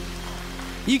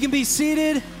You can be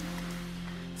seated.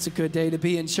 It's a good day to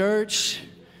be in church.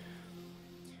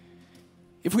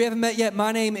 If we haven't met yet,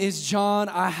 my name is John.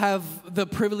 I have the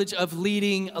privilege of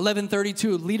leading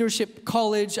 1132 Leadership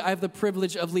College. I have the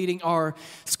privilege of leading our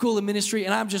school of ministry,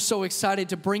 and I'm just so excited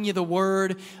to bring you the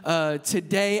word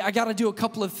today. I got to do a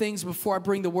couple of things before I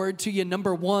bring the word to you.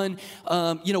 Number one,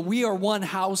 we are one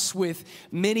house with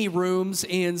many rooms,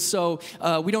 and so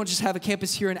we don't just have a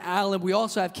campus here in Allen. We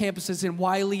also have campuses in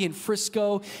Wiley and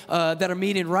Frisco that are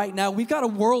meeting right now. We've got a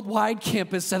worldwide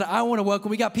campus that I want to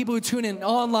welcome. We got people who tune in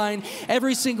online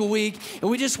every single week, and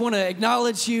we just want to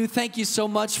acknowledge you. Thank you so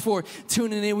much for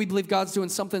tuning in. We believe God's doing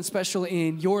something special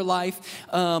in your life.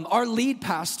 Our lead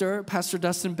pastor, Pastor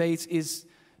Dustin Bates, is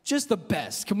just the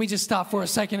best. Can we just stop for a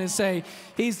second and say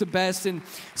he's the best? And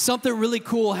something really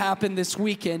cool happened this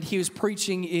weekend. He was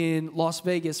preaching in Las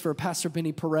Vegas for Pastor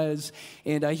Benny Perez,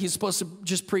 and he's supposed to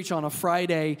just preach on a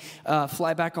Friday,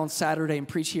 fly back on Saturday and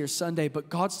preach here Sunday,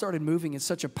 but God started moving in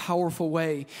such a powerful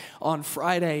way on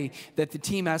Friday that the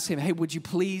team asked him, hey, would you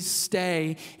please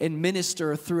stay and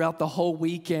minister throughout the whole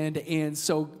weekend? And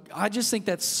so I just think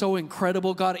that's so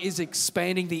incredible. God is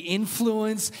expanding the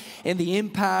influence and the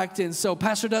impact. And so,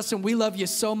 Pastor Dustin, we love you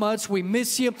so much. We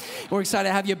miss you. We're excited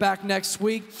to have you back next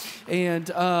week. And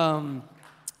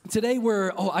today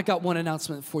I got one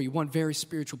announcement for you, one very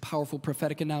spiritual, powerful,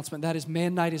 prophetic announcement. That is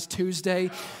Man Night is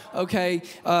Tuesday, okay?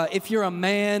 If you're a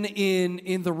man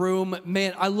in the room,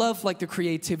 man, I love like the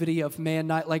creativity of Man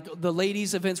Night. Like the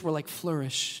ladies' events were like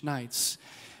flourish nights.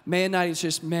 Man Night is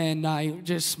just man night,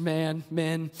 just men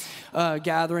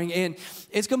gathering. And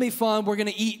it's going to be fun. We're going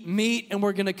to eat meat and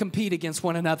we're going to compete against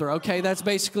one another, okay? That's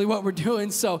basically what we're doing.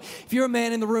 So if you're a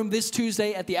man in the room this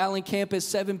Tuesday at the Allen campus,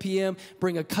 7 p.m.,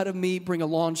 bring a cut of meat, bring a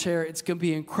lawn chair. It's going to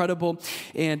be incredible.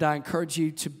 And I encourage you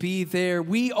to be there.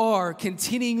 We are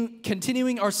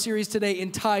continuing our series today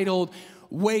entitled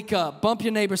Wake Up. Bump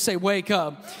your neighbor, say wake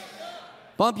up.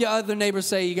 Bump your other neighbor,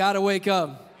 say you got to wake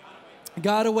up.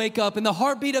 Gotta wake up. And the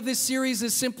heartbeat of this series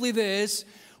is simply this.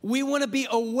 We want to be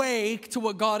awake to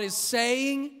what God is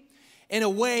saying and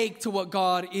awake to what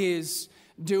God is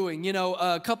doing. You know,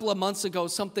 a couple of months ago,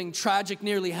 something tragic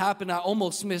nearly happened. I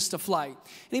almost missed a flight.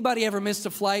 Anybody ever missed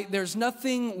a flight? There's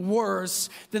nothing worse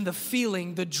than the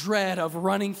feeling, the dread of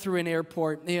running through an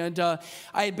airport. And I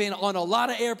had been on a lot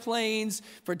of airplanes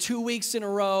for 2 weeks in a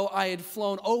row. I had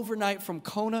flown overnight from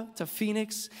Kona to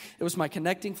Phoenix. It was my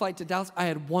connecting flight to Dallas. I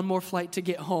had one more flight to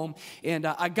get home. And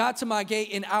I got to my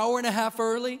gate an hour and a half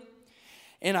early.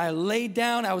 And I laid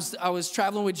down. I was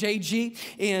traveling with JG,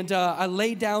 and I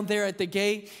laid down there at the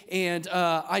gate, and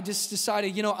I just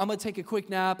decided, I'm going to take a quick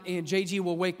nap, and JG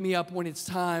will wake me up when it's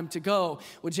time to go.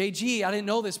 Well, JG, I didn't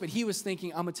know this, but he was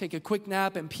thinking, I'm going to take a quick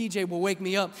nap, and PJ will wake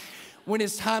me up when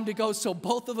it's time to go. So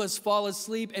both of us fall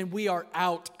asleep, and we are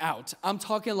out. I'm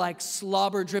talking like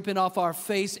slobber dripping off our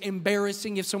face,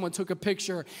 embarrassing if someone took a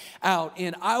picture out.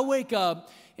 And I wake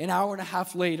up an hour and a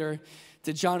half later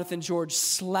to Jonathan George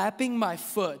slapping my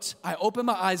foot. I open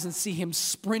my eyes and see him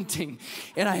sprinting.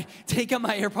 And I take out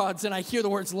my AirPods and I hear the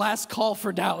words, last call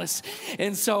for Dallas.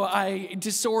 And so I,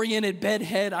 disoriented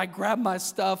bedhead, I grab my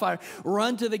stuff, I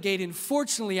run to the gate, and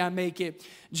fortunately I make it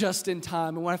just in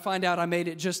time. And when I find out I made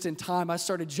it just in time, I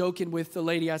started joking with the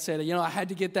lady. I said, I had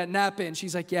to get that nap in.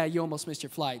 She's like, yeah, you almost missed your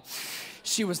flight.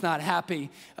 She was not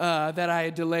happy that I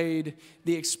had delayed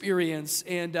the experience.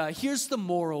 And here's the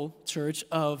moral, church,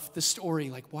 of the story.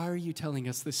 Like, why are you telling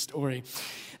us this story?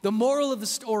 The moral of the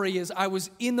story is I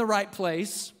was in the right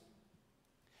place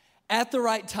at the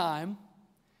right time,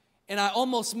 and I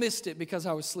almost missed it because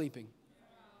I was sleeping.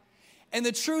 And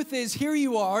the truth is, here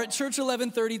you are at Church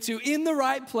 1132 in the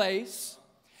right place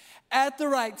at the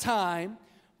right time.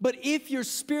 But if you're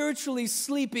spiritually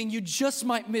sleeping, you just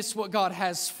might miss what God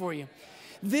has for you.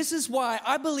 This is why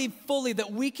I believe fully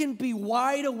that we can be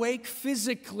wide awake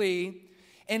physically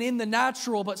and in the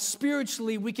natural, but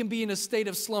spiritually we can be in a state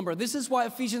of slumber. This is why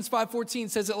Ephesians 5:14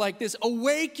 says it like this: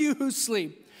 awake you who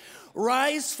sleep,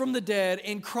 rise from the dead,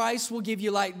 and Christ will give you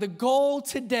light. The goal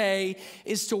today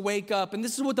is to wake up. And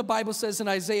this is what the Bible says in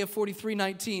Isaiah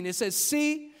 43:19. It says,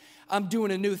 see, I'm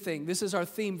doing a new thing. This is our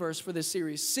theme verse for this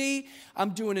series. See,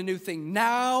 I'm doing a new thing.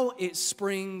 Now it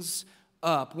springs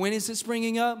up. When is it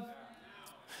springing up?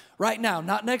 Right now,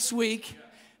 not next week,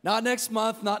 not next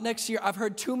month, not next year. I've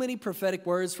heard too many prophetic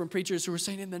words from preachers who are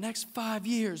saying in the next 5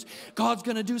 years, God's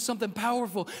going to do something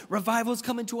powerful. Revival's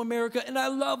coming to America. And I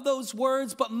love those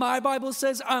words, but my Bible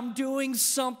says I'm doing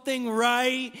something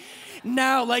right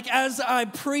now. Like as I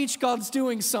preach, God's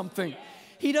doing something.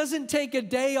 He doesn't take a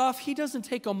day off. He doesn't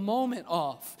take a moment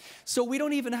off. So we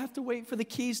don't even have to wait for the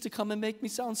keys to come and make me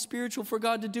sound spiritual for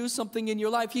God to do something in your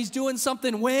life. He's doing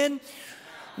something when?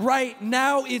 Right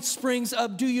now it springs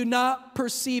up. Do you not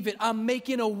perceive it? I'm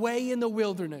making a way in the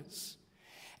wilderness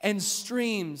and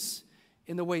streams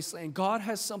in the wasteland. God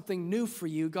has something new for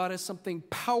you. God has something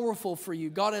powerful for you.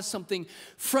 God has something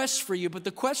fresh for you. But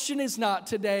the question is not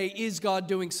today, is God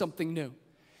doing something new?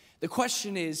 The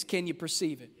question is, can you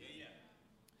perceive it?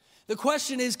 The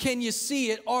question is, can you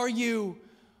see it? Are you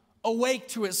awake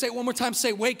to it? Say it one more time.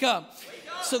 Say, wake up.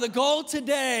 So the goal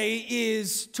today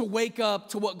is to wake up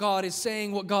to what God is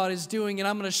saying, what God is doing. And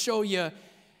I'm going to show you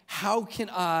how can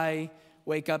I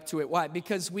wake up to it. Why?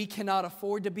 Because we cannot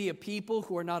afford to be a people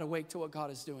who are not awake to what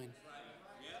God is doing.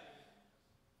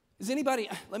 Is anybody,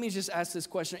 let me just ask this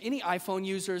question. Any iPhone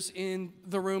users in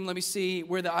the room? Let me see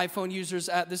where the iPhone users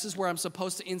at. This is where I'm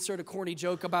supposed to insert a corny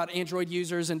joke about Android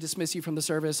users and dismiss you from the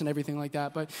service and everything like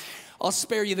that. But I'll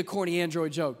spare you the corny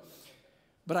Android joke.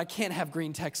 But I can't have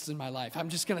green text in my life. I'm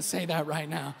just going to say that right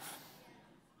now.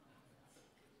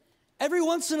 Every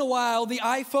once in a while, the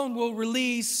iPhone will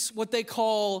release what they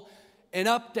call an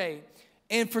update.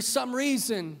 And for some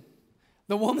reason,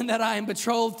 the woman that I am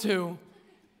betrothed to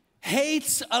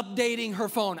hates updating her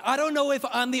phone. I don't know if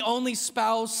I'm the only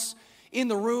spouse in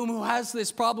the room who has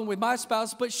this problem with my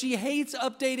spouse, but she hates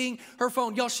updating her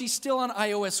phone. Y'all, she's still on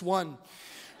iOS 1.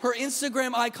 Her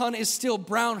Instagram icon is still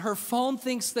brown. Her phone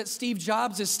thinks that Steve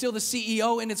Jobs is still the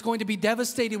CEO, and it's going to be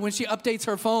devastated when she updates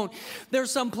her phone. There are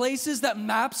some places that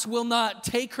maps will not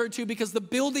take her to because the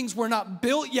buildings were not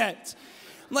built yet.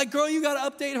 I'm like, girl, you got to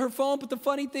update her phone. But the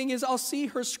funny thing is, I'll see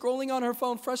her scrolling on her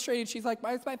phone frustrated. She's like,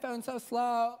 why is my phone so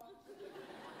slow?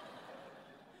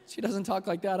 She doesn't talk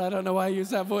like that. I don't know why I use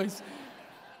that voice.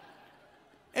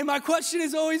 And my question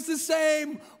is always the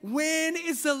same. When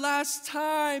is the last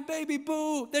time, baby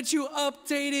boo, that you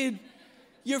updated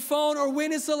your phone? Or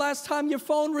when is the last time your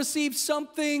phone received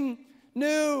something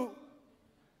new?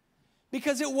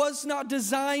 Because it was not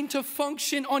designed to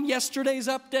function on yesterday's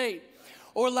update,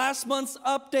 or last month's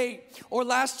update, or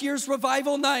last year's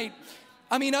revival night.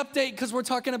 Update, because we're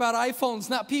talking about iPhones,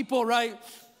 not people, right?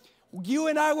 You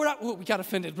and I were not, we got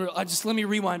offended. Let me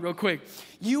rewind real quick.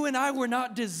 You and I were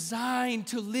not designed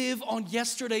to live on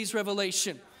yesterday's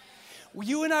revelation.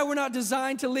 You and I were not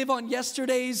designed to live on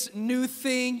yesterday's new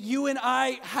thing. You and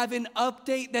I have an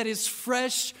update that is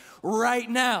fresh right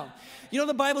now. You know,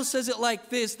 the Bible says it like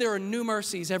this: there are new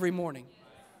mercies every morning.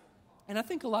 And I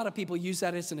think a lot of people use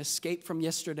that as an escape from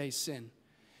yesterday's sin,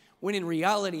 when in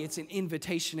reality, it's an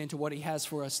invitation into what He has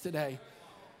for us today.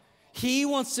 He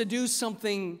wants to do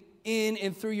something in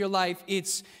and through your life.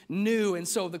 It's new. And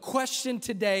so the question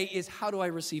today is, how do I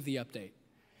receive the update?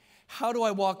 How do I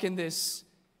walk in this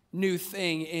new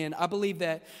thing? And I believe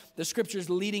that the scriptures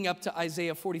leading up to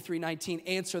Isaiah 43:19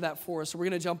 answer that for us. So we're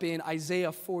going to jump in.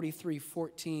 Isaiah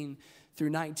 43:14 through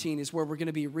 19 is where we're going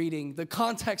to be reading. The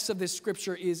context of this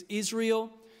scripture is Israel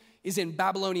is in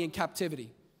Babylonian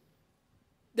captivity.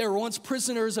 They were once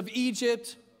prisoners of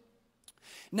Egypt.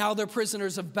 Now they're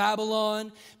prisoners of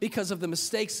Babylon because of the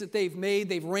mistakes that they've made.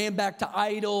 They've ran back to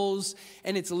idols,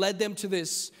 and it's led them to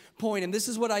this point. And this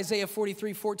is what Isaiah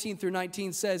 43:14 through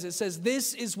 19 says. It says,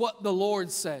 this is what the Lord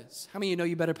says. How many of you know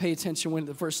you better pay attention when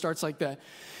the verse starts like that?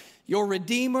 Your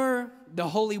Redeemer, the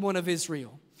Holy One of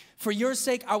Israel. For your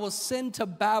sake, I will send to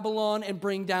Babylon and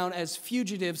bring down as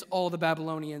fugitives all the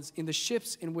Babylonians in the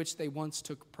ships in which they once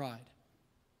took pride.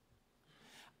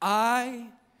 I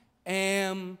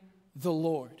am the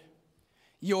Lord,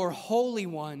 your Holy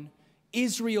One,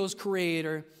 Israel's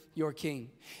Creator, your King.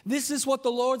 This is what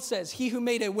the Lord says. He who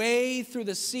made a way through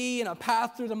the sea and a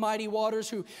path through the mighty waters,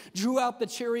 who drew out the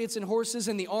chariots and horses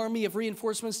and the army of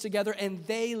reinforcements together, and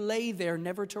they lay there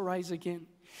never to rise again.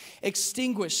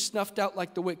 Extinguished, snuffed out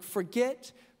like the wick.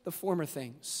 Forget the former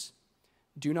things.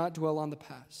 Do not dwell on the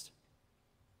past.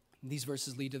 These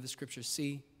verses lead to the scripture.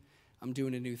 See, I'm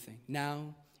doing a new thing.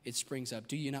 Now it springs up.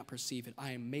 Do you not perceive it?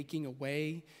 I am making a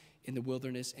way in the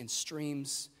wilderness and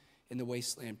streams in the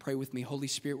wasteland. Pray with me. Holy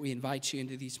Spirit, we invite you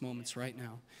into these moments right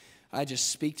now. I just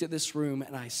speak to this room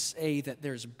and I say that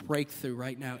there's breakthrough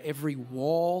right now. Every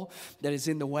wall that is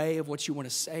in the way of what you want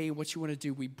to say, what you want to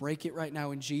do, we break it right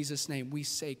now in Jesus' name. We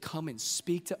say, come and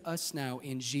speak to us now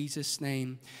in Jesus'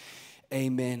 name.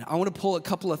 Amen. I want to pull a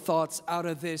couple of thoughts out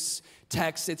of this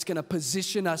text. It's going to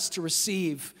position us to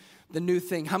receive the new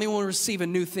thing. How many want to receive a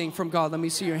new thing from God? Let me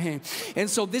see your hand. And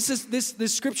so this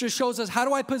scripture shows us, how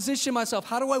do I position myself?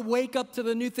 How do I wake up to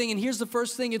the new thing? And here's the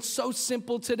first thing. It's so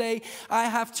simple today. I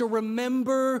have to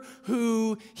remember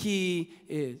who He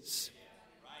is.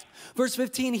 Verse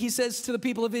 15, He says to the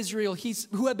people of Israel,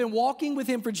 who have been walking with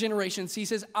Him for generations, He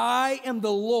says, I am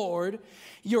the Lord,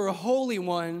 your Holy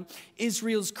One,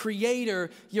 Israel's Creator,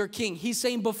 your King. He's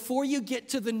saying, before you get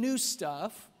to the new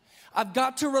stuff, I've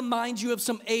got to remind you of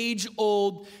some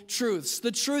age-old truths.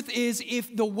 The truth is,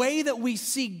 if the way that we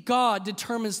see God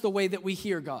determines the way that we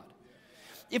hear God.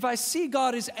 If I see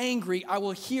God as angry, I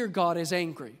will hear God as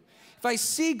angry. If I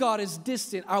see God as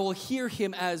distant, I will hear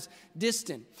him as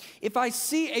distant. If I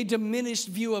see a diminished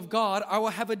view of God, I will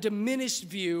have a diminished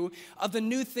view of the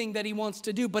new thing that he wants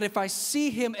to do. But if I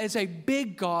see him as a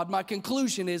big God, my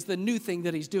conclusion is the new thing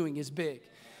that he's doing is big.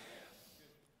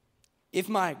 If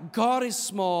my God is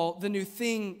small, the new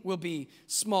thing will be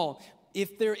small.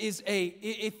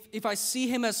 If I see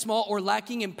him as small or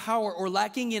lacking in power or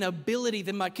lacking in ability,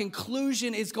 then my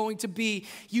conclusion is going to be,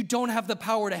 you don't have the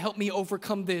power to help me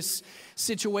overcome this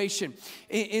situation.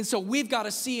 And so we've got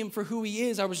to see him for who he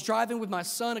is. I was driving with my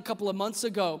son a couple of months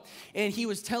ago, and he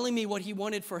was telling me what he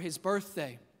wanted for his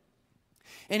birthday.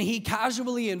 And he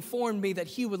casually informed me that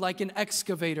he would like an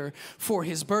excavator for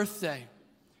his birthday.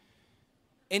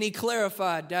 And he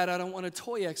clarified, Dad, I don't want a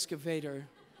toy excavator.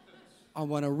 I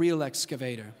want a real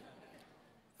excavator.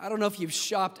 I don't know if you've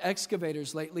shopped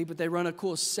excavators lately, but they run a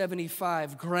cool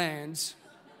 $75,000.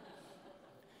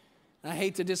 I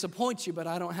hate to disappoint you, but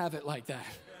I don't have it like that.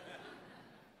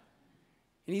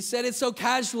 And he said it so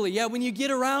casually. Yeah, when you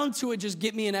get around to it, just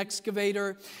get me an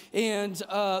excavator. And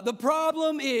the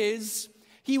problem is,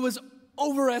 he was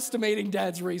overestimating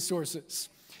Dad's resources.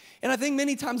 And I think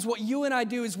many times what you and I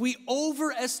do is we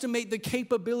overestimate the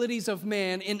capabilities of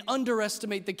man and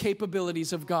underestimate the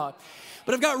capabilities of God.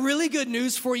 But I've got really good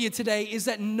news for you today is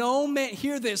that no man,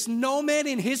 hear this, no man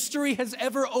in history has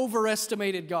ever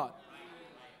overestimated God.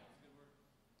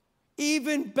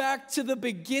 Even back to the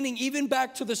beginning, even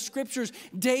back to the scriptures,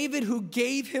 David, who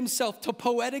gave himself to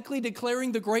poetically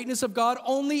declaring the greatness of God,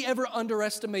 only ever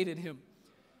underestimated him.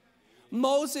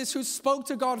 Moses, who spoke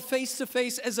to God face to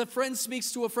face as a friend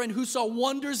speaks to a friend, who saw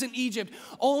wonders in Egypt,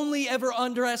 only ever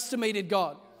underestimated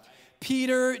God.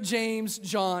 Peter, James,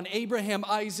 John, Abraham,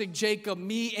 Isaac, Jacob,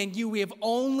 me and you, we have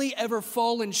only ever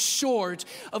fallen short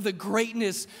of the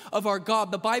greatness of our God.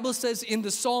 The Bible says in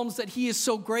the Psalms that he is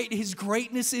so great, his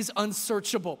greatness is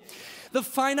unsearchable. The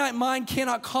finite mind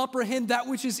cannot comprehend that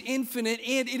which is infinite,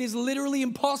 and it is literally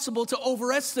impossible to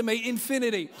overestimate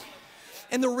infinity.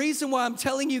 And the reason why I'm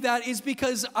telling you that is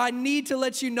because I need to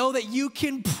let you know that you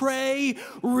can pray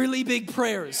really big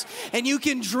prayers. And you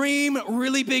can dream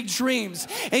really big dreams.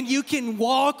 And you can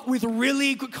walk with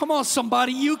come on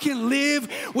somebody, you can live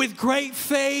with great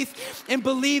faith and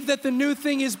believe that the new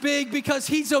thing is big because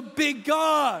he's a big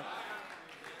God.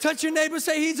 Touch your neighbor,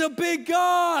 say he's a big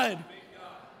God.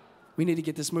 We need to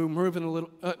get this room moving a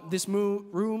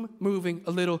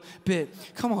little bit.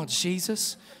 Come on,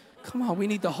 Jesus. Come on, we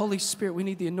need the Holy Spirit. We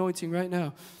need the anointing right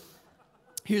now.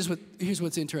 Here's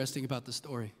what's interesting about the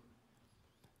story.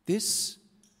 This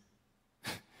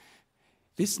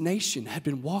nation had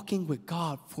been walking with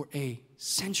God for a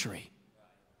century.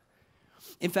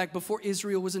 In fact, before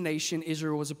Israel was a nation,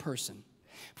 Israel was a person.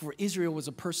 Before Israel was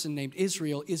a person named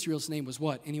Israel, Israel's name was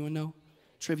what? Anyone know?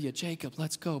 Trivia, Jacob,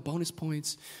 let's go, bonus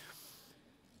points.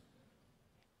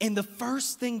 And the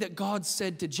first thing that God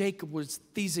said to Jacob was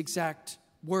these exact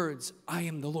words, I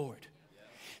am the Lord.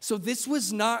 So this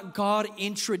was not God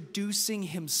introducing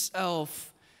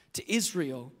himself to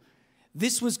Israel.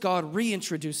 This was God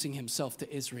reintroducing himself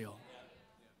to Israel.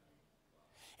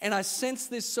 And I sensed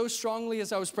this so strongly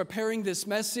as I was preparing this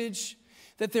message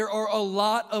that there are a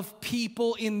lot of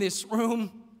people in this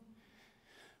room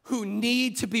who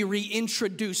need to be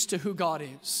reintroduced to who God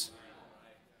is.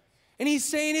 And he's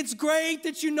saying, it's great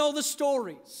that you know the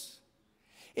stories.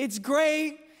 It's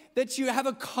great that you have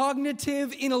a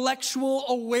cognitive, intellectual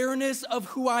awareness of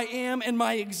who I am and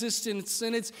my existence.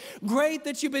 And it's great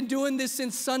that you've been doing this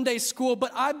since Sunday school,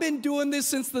 but I've been doing this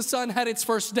since the sun had its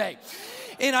first day.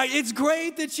 And it's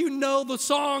great that you know the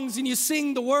songs and you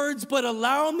sing the words, but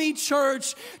allow me,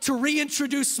 church, to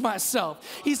reintroduce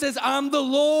myself. He says, I'm the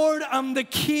Lord, I'm the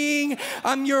King,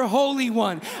 I'm your Holy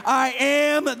One. I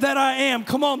am that I am.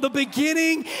 Come on, the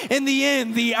beginning and the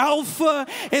end, the Alpha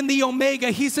and the Omega.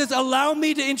 He says, allow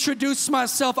me to introduce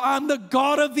myself. I'm the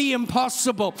God of the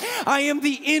impossible. I am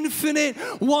the infinite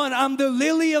one. I'm the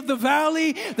lily of the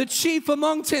valley, the chief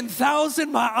among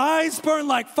 10,000. My eyes burn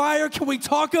like fire. Can we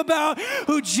talk about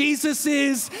who Jesus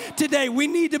is today? We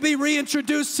need to be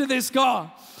reintroduced to this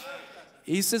God.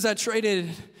 He says, I traded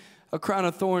a crown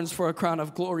of thorns for a crown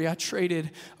of glory. I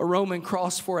traded a Roman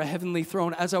cross for a heavenly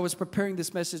throne. As I was preparing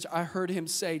this message, I heard him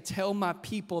say, tell my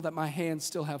people that my hands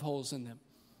still have holes in them.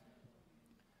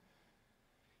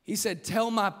 He said,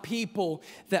 tell my people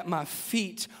that my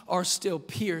feet are still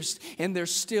pierced and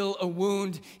there's still a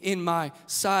wound in my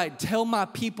side. Tell my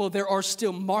people there are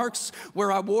still marks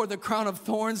where I wore the crown of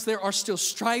thorns. There are still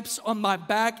stripes on my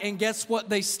back, and guess what?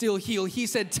 They still heal. He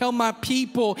said, tell my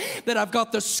people that I've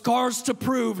got the scars to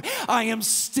prove I am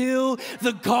still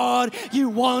the God you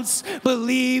once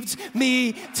believed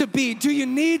me to be. Do you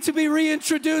need to be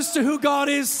reintroduced to who God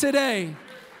is today?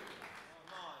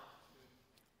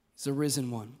 He's the risen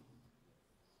one,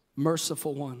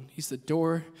 merciful one. He's the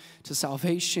door to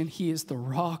salvation. He is the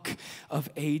rock of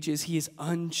ages. He is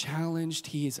unchallenged.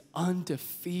 He is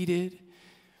undefeated.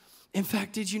 In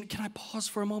fact, can I pause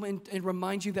for a moment and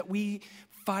remind you that we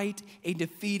fight a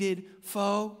defeated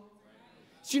foe?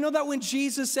 Do you know that when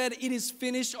Jesus said it is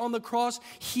finished on the cross,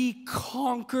 he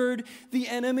conquered the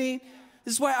enemy?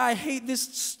 This is why I hate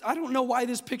this. I don't know why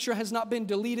this picture has not been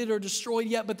deleted or destroyed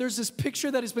yet, but there's this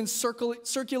picture that has been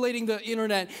circulating the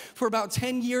internet for about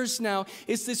 10 years now.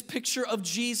 It's this picture of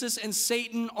Jesus and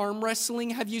Satan arm wrestling.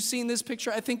 Have you seen this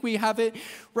picture? I think we have it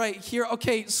right here.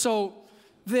 Okay, so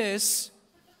this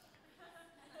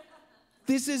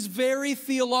is very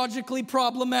theologically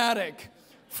problematic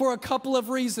for a couple of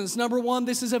reasons. Number one,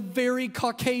 this is a very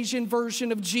Caucasian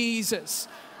version of Jesus.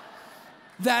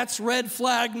 That's red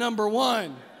flag number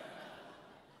one.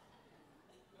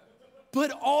 But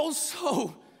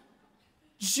also,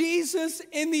 Jesus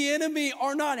and the enemy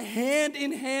are not hand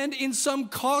in hand in some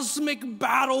cosmic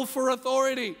battle for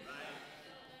authority.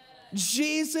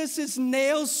 Jesus'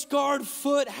 nail-scarred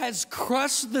foot has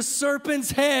crushed the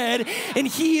serpent's head, and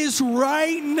he is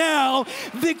right now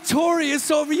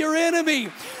victorious over your enemy.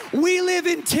 We live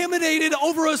intimidated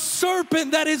over a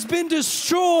serpent that has been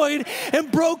destroyed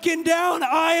and broken down.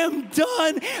 I am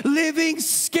done living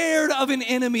scared of an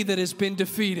enemy that has been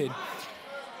defeated.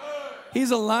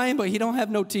 He's a lion, but he don't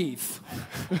have no teeth.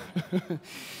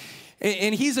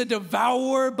 And he's a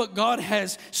devourer, but God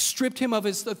has stripped him of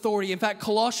his authority. In fact,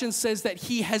 Colossians says that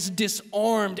he has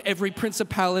disarmed every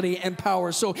principality and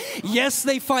power. So yes,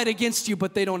 they fight against you,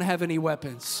 but they don't have any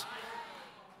weapons.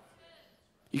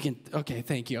 Okay,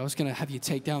 thank you. I was going to have you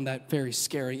take down that very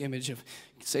scary image of,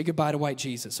 say goodbye to white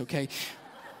Jesus, okay?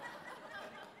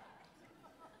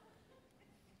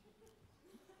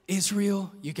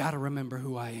 Israel, you got to remember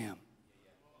who I am.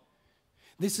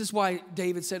 This is why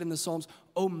David said in the Psalms,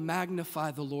 oh, magnify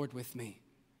the Lord with me.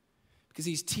 Because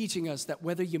he's teaching us that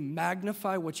whether you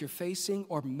magnify what you're facing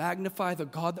or magnify the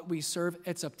God that we serve,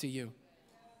 it's up to you.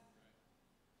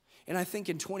 And I think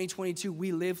in 2022,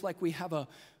 we live like we have a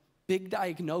big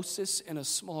diagnosis and a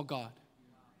small God.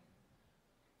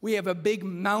 We have a big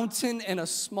mountain and a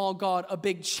small God, a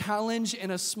big challenge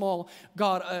and a small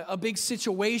God, a big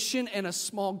situation and a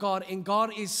small God. And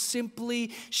God is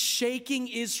simply shaking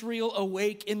Israel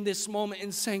awake in this moment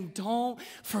and saying, don't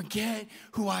forget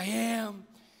who I am.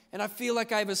 And I feel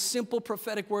like I have a simple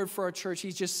prophetic word for our church.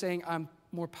 He's just saying, I'm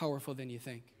more powerful than you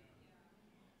think.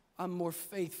 I'm more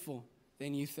faithful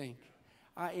than you think.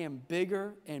 I am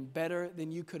bigger and better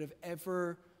than you could have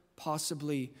ever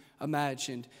possibly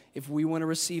imagined. If we want to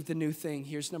receive the new thing,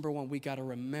 here's number one, we got to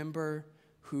remember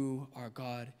who our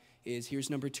God is.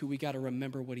 Here's number two, we got to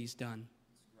remember what he's done.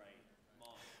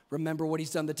 Remember what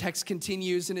he's done. The text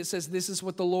continues and it says, this is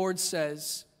what the Lord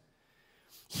says.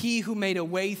 He who made a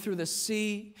way through the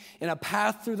sea and a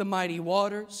path through the mighty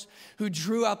waters, who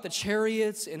drew out the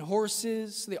chariots and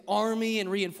horses, the army and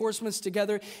reinforcements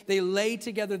together. They lay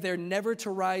together there, never to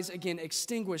rise again,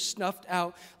 extinguished, snuffed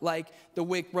out like the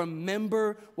wick.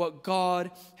 Remember what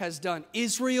God has done.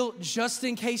 Israel, just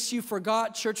in case you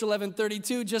forgot, Church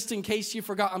 1132, just in case you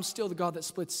forgot, I'm still the God that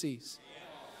splits seas.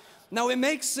 Now, it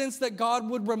makes sense that God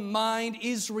would remind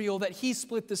Israel that he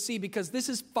split the sea because this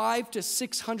is 500 to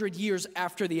 600 years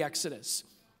after the Exodus.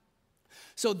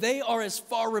 So they are as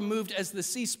far removed as the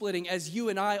sea splitting as you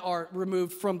and I are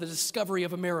removed from the discovery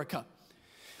of America.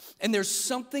 And there's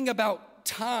something about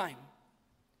time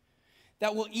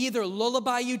that will either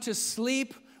lullaby you to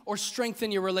sleep or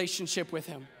strengthen your relationship with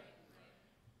him.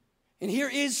 And here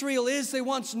Israel is. They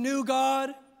once knew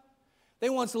God. They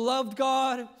once loved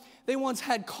God. They once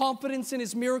had confidence in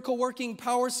his miracle-working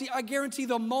power. See, I guarantee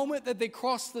the moment that they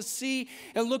crossed the sea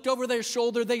and looked over their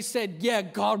shoulder, they said, yeah,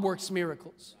 God works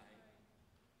miracles.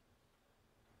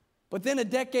 But then a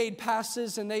decade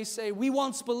passes and they say, we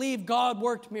once believed God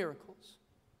worked miracles.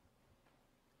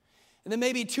 And then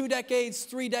maybe 2 decades,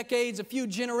 3 decades, a few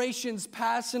generations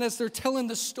pass, and as they're telling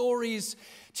the stories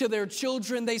to their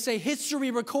children, they say, history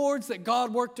records that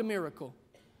God worked a miracle.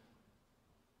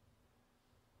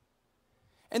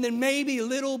 And then maybe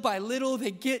little by little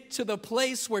they get to the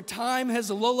place where time has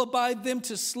lullabied them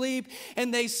to sleep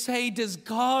and they say, does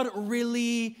God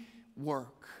really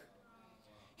work?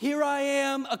 Here I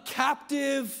am, a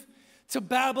captive to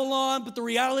Babylon, but the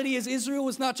reality is Israel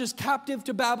was not just captive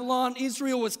to Babylon.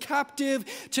 Israel was captive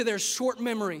to their short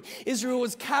memory. Israel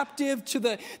was captive to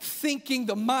the thinking,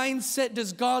 the mindset,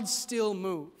 does God still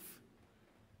move?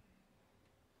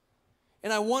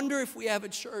 And I wonder if we have a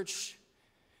church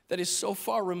that is so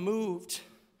far removed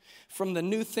from the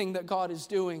new thing that God is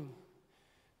doing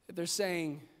that they're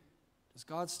saying, does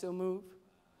God still move?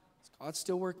 Does God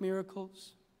still work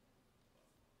miracles?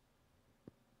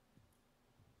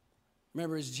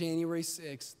 Remember, it's January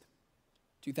 6th,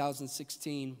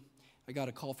 2016. I got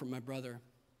a call from my brother. And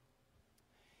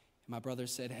my brother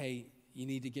said, hey, you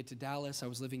need to get to Dallas. I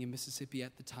was living in Mississippi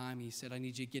at the time. He said, I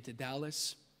need you to get to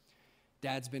Dallas.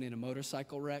 Dad's been in a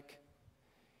motorcycle wreck.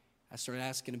 I started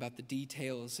asking about the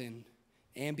details, and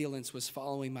ambulance was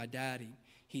following my dad.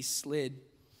 He slid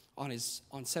on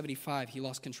 75. He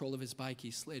lost control of his bike.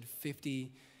 He slid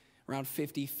around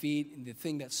 50 feet, and the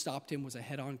thing that stopped him was a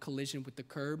head-on collision with the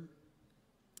curb.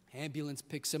 Ambulance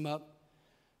picks him up,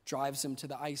 drives him to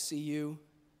the ICU.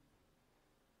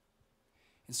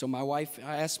 And so I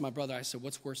asked my brother, I said,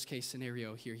 what's worst case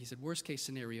scenario here? He said, worst case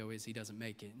scenario is he doesn't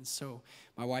make it. And so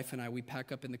my wife and I, we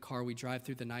pack up in the car, we drive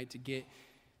through the night to get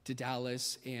to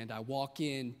Dallas, and I walk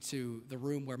into the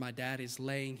room where my dad is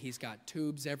laying. He's got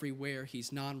tubes everywhere.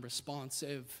 He's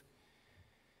non-responsive.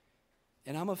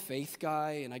 And I'm a faith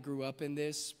guy, and I grew up in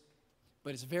this,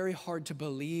 but it's very hard to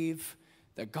believe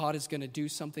that God is going to do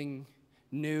something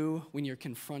new when you're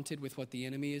confronted with what the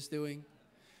enemy is doing.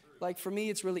 Like for me,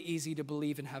 it's really easy to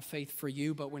believe and have faith for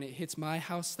you, but when it hits my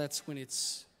house, that's when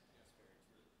it's...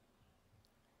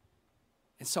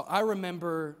 And so I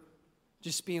remember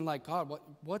just being like, God,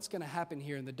 what's going to happen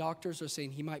here? And the doctors are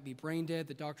saying he might be brain dead.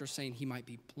 The doctors are saying he might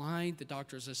be blind. The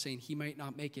doctors are saying he might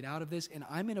not make it out of this. And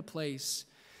I'm in a place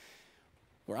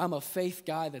where I'm a faith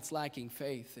guy that's lacking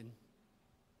faith. And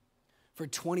for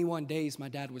 21 days, my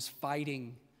dad was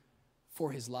fighting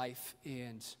for his life.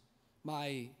 And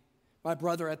my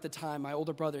brother at the time, my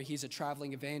older brother, he's a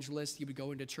traveling evangelist. He would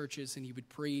go into churches and he would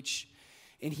preach.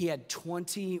 And he had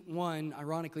 21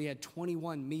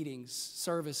 meetings,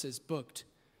 services booked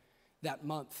that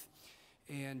month.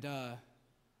 And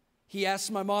he asked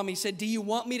my mom, he said, do you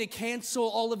want me to cancel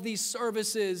all of these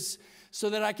services so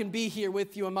that I can be here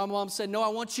with you? And my mom said, no, I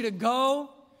want you to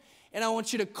go, and I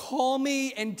want you to call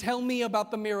me and tell me about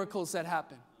the miracles that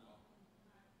happen.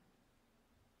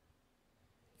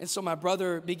 And so my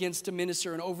brother begins to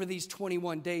minister, and over these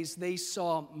 21 days, they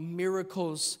saw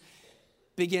miracles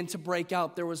begin to break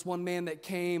out. There was one man that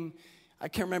came, I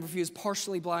can't remember if he was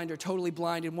partially blind or totally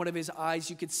blind. In one of his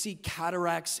eyes, you could see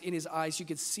cataracts in his eyes. You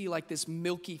could see like this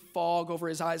milky fog over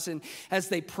his eyes. And as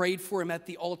they prayed for him at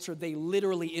the altar, they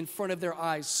literally in front of their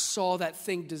eyes saw that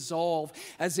thing dissolve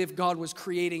as if God was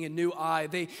creating a new eye.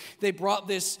 They brought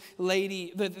this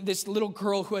lady, this little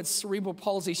girl who had cerebral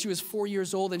palsy. She was 4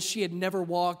 years old and she had never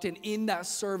walked. And in that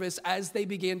service, as they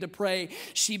began to pray,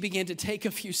 she began to take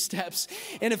a few steps.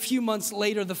 And a few months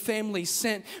later, the family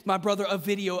sent my brother a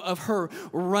video of her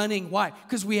running. Why?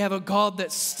 Because we have a God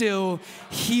that still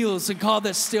heals, a God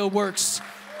that still works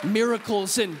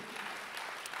miracles. And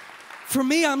for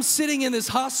me, I'm sitting in this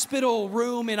hospital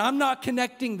room and I'm not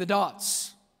connecting the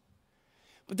dots.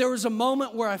 But there was a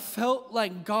moment where I felt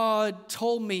like God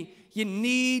told me, you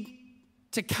need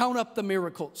to count up the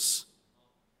miracles.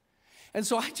 And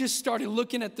so I just started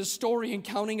looking at the story and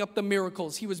counting up the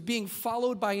miracles. He was being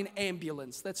followed by an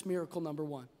ambulance. That's miracle number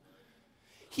one.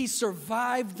 He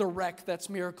survived the wreck. That's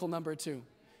miracle number two.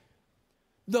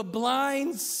 The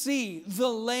blind see, the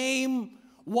lame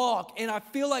walk. And I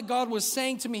feel like God was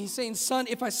saying to me, he's saying, son,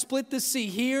 if I split the sea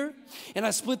here, and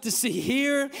I split the sea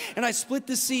here, and I split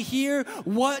the sea here,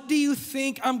 what do you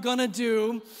think I'm gonna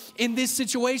do in this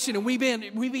situation? And we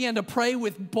began to pray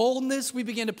with boldness. We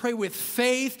began to pray with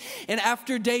faith. And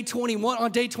after day 21,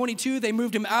 on day 22, they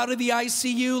moved him out of the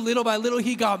ICU. Little by little,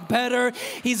 he got better.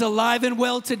 He's alive and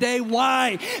well today.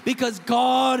 Why? Because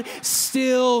God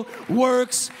still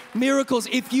works miracles.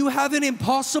 If you have an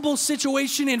impossible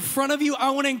situation in front of you,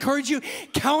 I want to encourage you,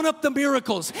 count up the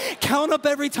miracles. Count up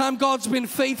every time God's been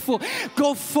faithful.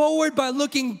 Go forward by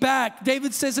looking back.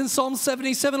 David says in Psalm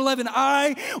 77:11,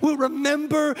 I will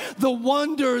remember the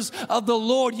wonders of the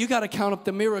Lord. You got to count up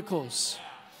the miracles.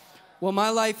 Well, my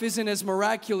life isn't as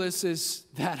miraculous as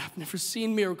that. I've never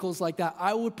seen miracles like that.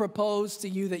 I would propose to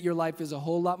you that your life is a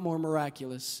whole lot more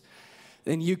miraculous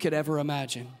than you could ever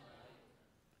imagine.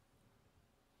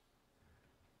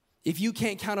 If you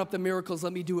can't count up the miracles,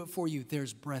 let me do it for you.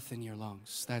 There's breath in your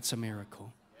lungs. That's a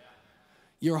miracle.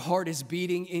 Your heart is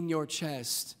beating in your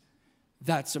chest.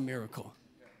 That's a miracle.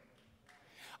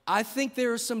 I think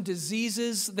there are some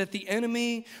diseases that the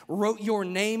enemy wrote your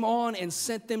name on and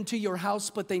sent them to your house,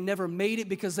 but they never made it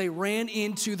because they ran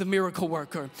into the miracle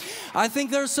worker. I think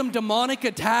there are some demonic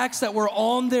attacks that were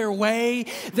on their way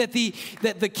that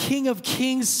the King of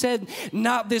Kings said,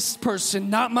 not this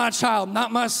person, not my child,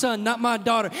 not my son, not my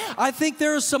daughter. I think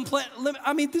there are some,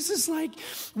 this is like,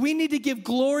 we need to give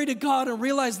glory to God and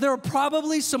realize there are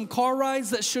probably some car rides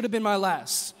that should have been my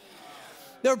last.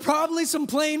 There are probably some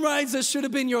plane rides that should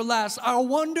have been your last. I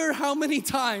wonder how many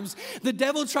times the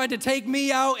devil tried to take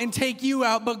me out and take you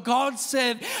out, but God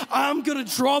said, I'm going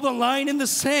to draw the line in the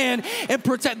sand and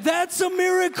protect. That's a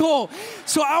miracle.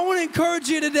 So I want to encourage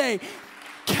you today.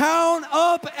 Count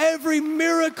up every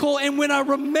miracle. And when I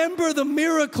remember the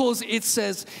miracles, it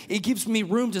says, it gives me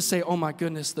room to say, oh my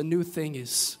goodness, the new thing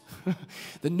is,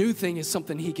 the new thing is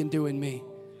something he can do in me.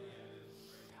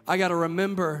 I got to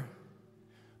remember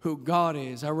who God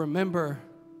is. I remember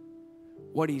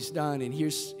what he's done. And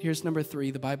here's number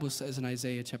 3. The Bible says in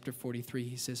Isaiah chapter 43,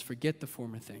 he says, forget the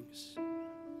former things.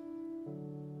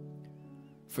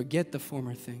 Forget the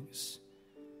former things.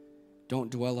 Don't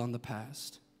dwell on the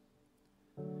past.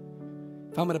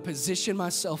 If I'm going to position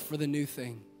myself for the new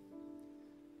thing,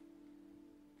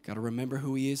 I got to remember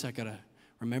who he is. I got to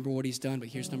remember what he's done. But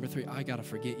here's number 3. I got to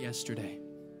forget yesterday.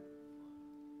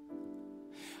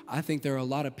 I think there are a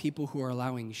lot of people who are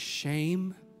allowing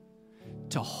shame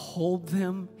to hold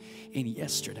them in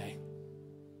yesterday.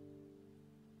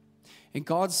 And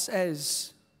God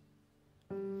says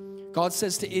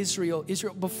to Israel,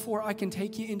 before I can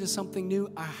take you into something new,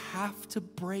 I have to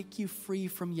break you free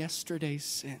from yesterday's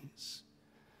sins.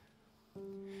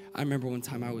 I remember one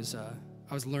time I was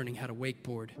learning how to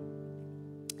wakeboard.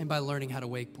 And by learning how to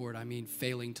wakeboard, I mean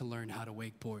failing to learn how to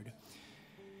wakeboard.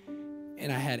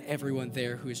 And I had everyone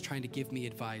there who was trying to give me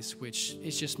advice, which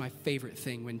is just my favorite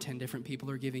thing when 10 different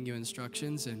people are giving you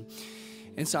instructions. And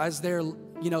so I was there,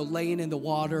 laying in the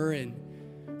water, and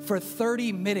for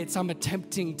 30 minutes, I'm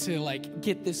attempting to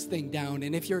get this thing down.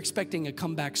 And if you're expecting a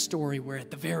comeback story where at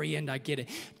the very end I get it,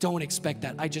 don't expect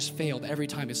that. I just failed every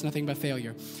time. It's nothing but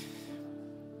failure.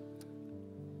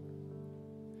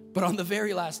 But on the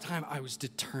very last time, I was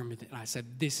determined, and I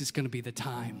said, this is going to be the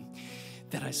time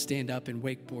that I stand up and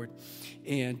wakeboard.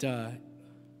 And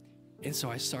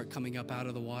so I start coming up out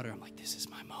of the water. I'm like, this is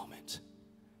my moment.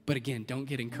 But again, don't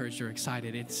get encouraged or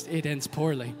excited. It ends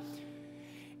poorly.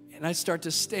 And I start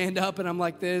to stand up, and I'm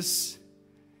like this.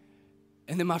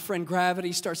 And then my friend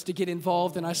Gravity starts to get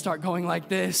involved, and I start going like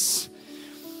this.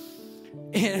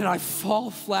 And I fall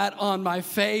flat on my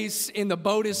face, and the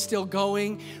boat is still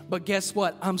going. But guess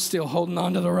what? I'm still holding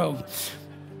on to the rope.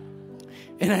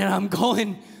 And I'm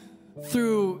going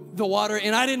through the water,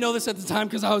 and I didn't know this at the time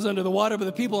because I was under the water, but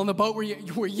the people on the boat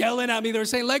were yelling at me. They were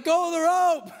saying, let go of the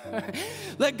rope.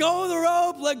 Let go of the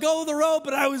rope. Let go of the rope.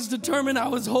 But I was determined. I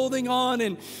was holding on,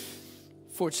 and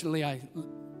fortunately I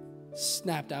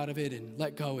snapped out of it and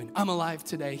let go, and I'm alive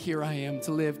today. Here I am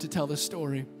to live to tell the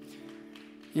story.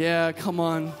 Yeah, come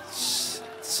on.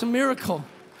 It's a miracle.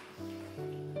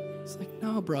 It's like,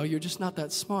 no, bro, you're just not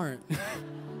that smart.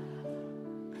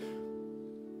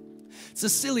 It's a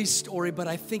silly story, but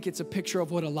I think it's a picture of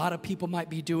what a lot of people might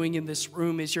be doing in this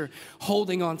room is you're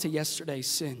holding on to yesterday's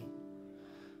sin.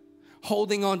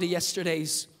 Holding on to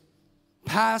yesterday's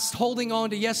past, holding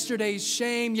on to yesterday's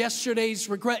shame, yesterday's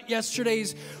regret,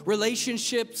 yesterday's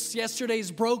relationships, yesterday's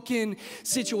broken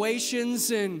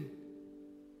situations,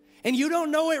 and you don't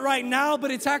know it right now,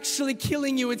 but it's actually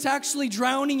killing you. It's actually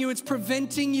drowning you. It's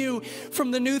preventing you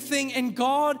from the new thing. And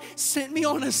God sent me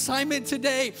on assignment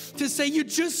today to say, you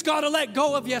just got to let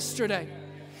go of yesterday.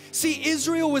 See,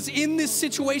 Israel was in this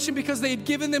situation because they had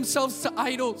given themselves to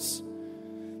idols.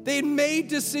 They had made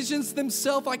decisions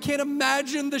themselves. I can't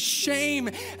imagine the shame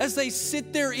as they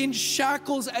sit there in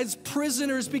shackles as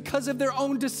prisoners because of their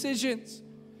own decisions.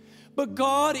 But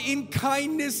God, in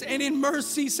kindness and in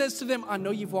mercy, says to them, I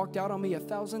know you've walked out on me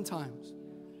 1,000 times.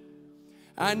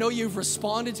 I know you've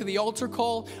responded to the altar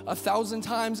call 1,000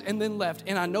 times and then left.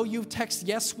 And I know you've texted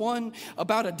yes one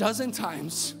about 12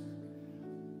 times.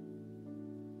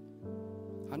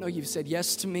 I know you've said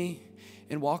yes to me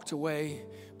and walked away.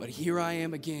 But here I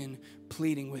am again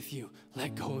pleading with you.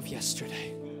 Let go of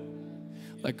yesterday.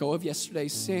 Let go of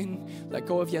yesterday's sin. Let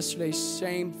go of yesterday's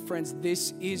shame. Friends,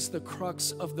 this is the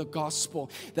crux of the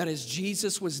gospel. That as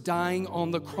Jesus was dying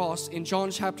on the cross, in John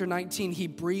chapter 19, he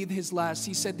breathed his last.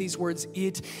 He said these words,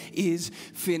 "It is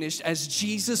finished." As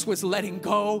Jesus was letting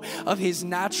go of his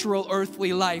natural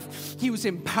earthly life, he was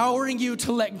empowering you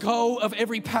to let go of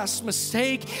every past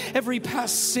mistake, every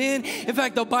past sin. In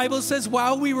fact, the Bible says,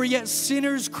 while we were yet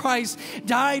sinners, Christ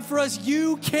died for us.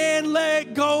 You can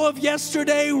let go of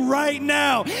yesterday right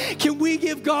now. Can we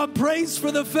give God praise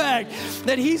for the fact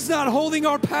that he's not holding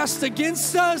our past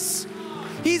against us?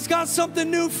 He's got something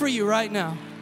new for you right now.